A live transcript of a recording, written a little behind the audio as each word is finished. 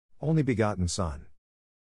only begotten Son.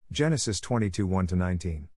 Genesis 22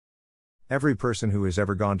 1-19. Every person who has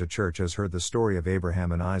ever gone to church has heard the story of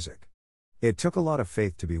Abraham and Isaac. It took a lot of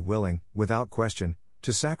faith to be willing, without question,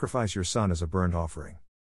 to sacrifice your son as a burnt offering.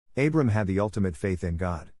 Abram had the ultimate faith in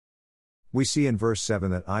God. We see in verse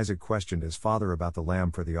 7 that Isaac questioned his father about the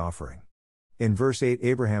lamb for the offering. In verse 8,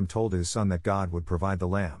 Abraham told his son that God would provide the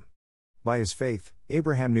lamb. By his faith,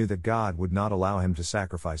 Abraham knew that God would not allow him to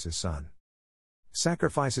sacrifice his son.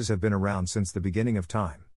 Sacrifices have been around since the beginning of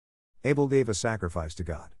time. Abel gave a sacrifice to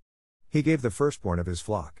God. He gave the firstborn of his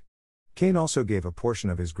flock. Cain also gave a portion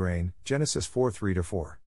of his grain, Genesis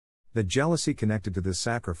 4:3-4. The jealousy connected to this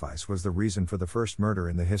sacrifice was the reason for the first murder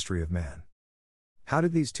in the history of man. How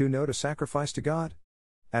did these two know to sacrifice to God?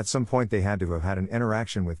 At some point they had to have had an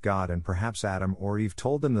interaction with God, and perhaps Adam or Eve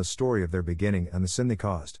told them the story of their beginning and the sin they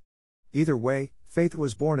caused. Either way, faith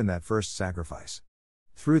was born in that first sacrifice.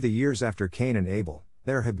 Through the years after Cain and Abel,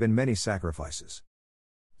 there have been many sacrifices.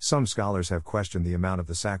 Some scholars have questioned the amount of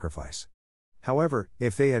the sacrifice. However,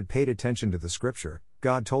 if they had paid attention to the scripture,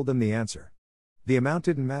 God told them the answer. The amount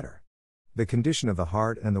didn't matter. The condition of the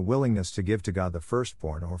heart and the willingness to give to God the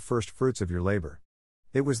firstborn or first fruits of your labor.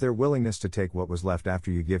 It was their willingness to take what was left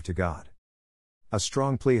after you give to God. A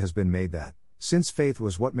strong plea has been made that, since faith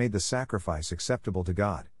was what made the sacrifice acceptable to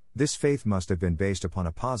God, this faith must have been based upon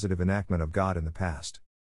a positive enactment of God in the past.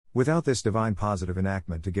 Without this divine positive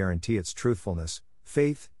enactment to guarantee its truthfulness,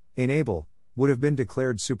 faith, in Abel, would have been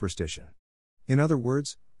declared superstition. In other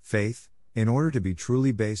words, faith, in order to be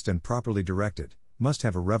truly based and properly directed, must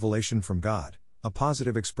have a revelation from God, a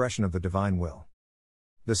positive expression of the divine will.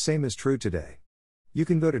 The same is true today. You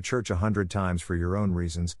can go to church 100 times for your own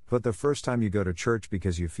reasons, but the first time you go to church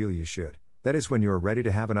because you feel you should, that is when you are ready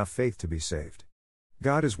to have enough faith to be saved.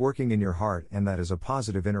 God is working in your heart, and that is a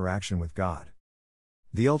positive interaction with God.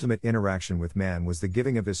 The ultimate interaction with man was the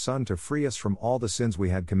giving of his Son to free us from all the sins we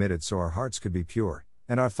had committed so our hearts could be pure,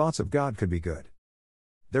 and our thoughts of God could be good.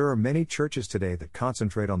 There are many churches today that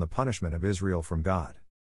concentrate on the punishment of Israel from God.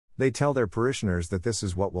 They tell their parishioners that this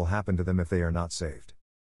is what will happen to them if they are not saved.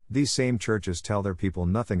 These same churches tell their people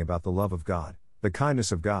nothing about the love of God, the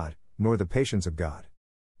kindness of God, nor the patience of God.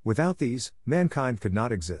 Without these, mankind could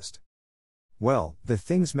not exist. Well, the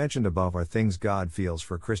things mentioned above are things God feels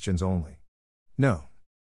for Christians only. No.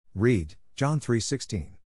 Read John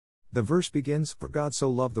 3:16. The verse begins, "For God so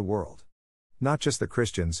loved the world." Not just the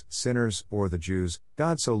Christians, sinners, or the Jews,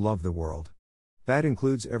 God so loved the world. That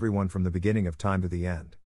includes everyone from the beginning of time to the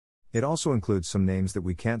end. It also includes some names that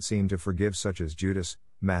we can't seem to forgive, such as Judas,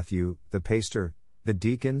 Matthew, the pastor, the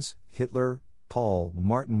deacons, Hitler, Paul,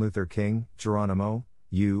 Martin Luther King, Geronimo,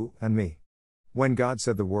 you, and me. When God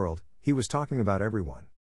said the world, he was talking about everyone.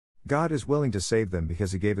 God is willing to save them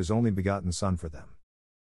because he gave his only begotten Son for them.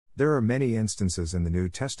 There are many instances in the New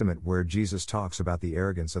Testament where Jesus talks about the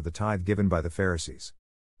arrogance of the tithe given by the Pharisees.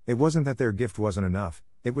 It wasn't that their gift wasn't enough,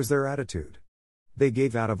 it was their attitude. They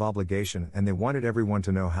gave out of obligation and they wanted everyone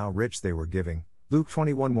to know how rich they were giving, Luke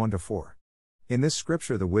 21 1-4. In this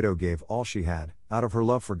scripture the widow gave all she had, out of her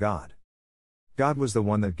love for God. God was the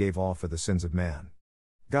one that gave all for the sins of man.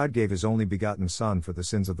 God gave his only begotten Son for the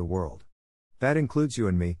sins of the world. That includes you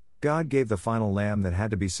and me. God gave the final lamb that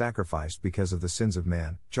had to be sacrificed because of the sins of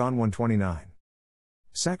man, John 1:29.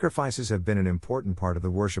 Sacrifices have been an important part of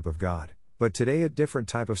the worship of God, but today a different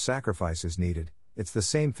type of sacrifice is needed. It's the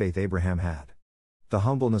same faith Abraham had. The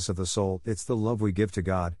humbleness of the soul, it's the love we give to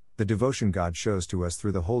God, the devotion God shows to us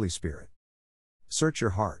through the Holy Spirit. Search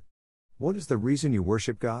your heart. What is the reason you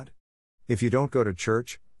worship God? If you don't go to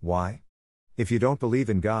church, why? If you don't believe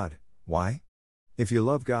in God, why? If you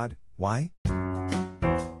love God, why?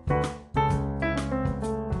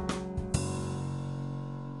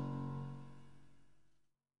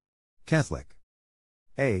 Catholic.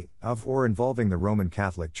 A. Of or involving the Roman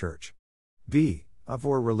Catholic Church. B. Of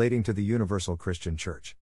or relating to the Universal Christian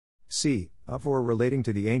Church. C. Of or relating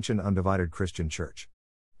to the ancient undivided Christian Church.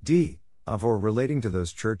 D. Of or relating to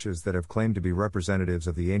those churches that have claimed to be representatives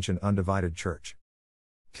of the ancient undivided Church.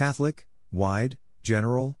 Catholic, wide,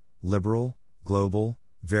 general, liberal, global,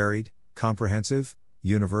 varied, comprehensive,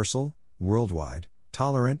 universal, worldwide,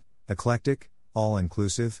 tolerant, eclectic,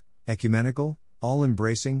 all-inclusive, ecumenical,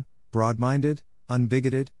 all-embracing, broad-minded,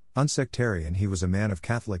 unbigoted, unsectarian. He was a man of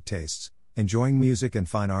Catholic tastes, enjoying music and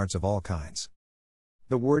fine arts of all kinds.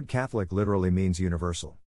 The word Catholic literally means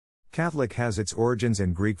universal. Catholic has its origins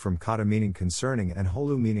in Greek from kata meaning concerning and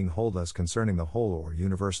holu meaning whole, thus concerning the whole or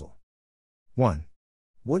universal. 1.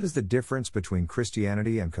 What is the difference between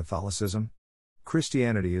Christianity and Catholicism?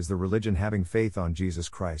 Christianity is the religion having faith on Jesus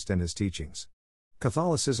Christ and his teachings.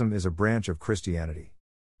 Catholicism is a branch of Christianity.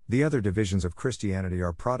 The other divisions of Christianity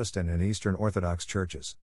are Protestant and Eastern Orthodox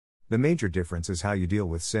churches. The major difference is how you deal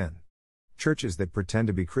with sin. Churches that pretend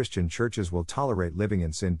to be Christian churches will tolerate living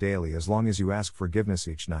in sin daily as long as you ask forgiveness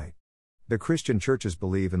each night. The Christian churches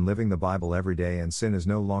believe in living the Bible every day and sin is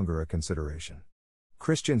no longer a consideration.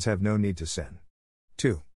 Christians have no need to sin.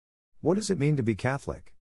 2. What does it mean to be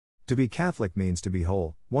Catholic? To be Catholic means to be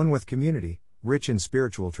whole, one with community, rich in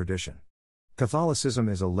spiritual tradition. Catholicism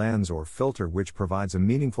is a lens or filter which provides a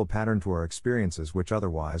meaningful pattern to our experiences which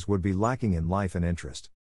otherwise would be lacking in life and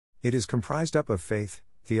interest. It is comprised up of faith,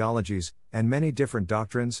 theologies, and many different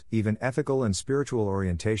doctrines, even ethical and spiritual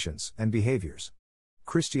orientations and behaviors.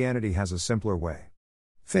 Christianity has a simpler way.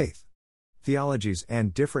 Faith, theologies,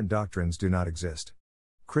 and different doctrines do not exist.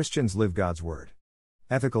 Christians live God's Word.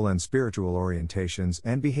 Ethical and spiritual orientations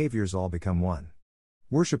and behaviors all become one.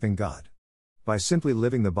 Worshipping God. By simply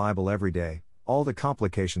living the Bible every day, all the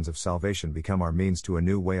complications of salvation become our means to a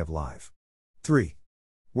new way of life. 3.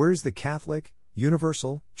 Where is the Catholic,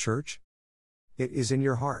 universal, Church? It is in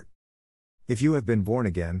your heart. If you have been born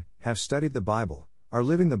again, have studied the Bible, are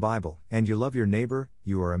living the Bible, and you love your neighbor,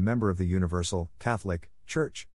 you are a member of the universal, Catholic, Church.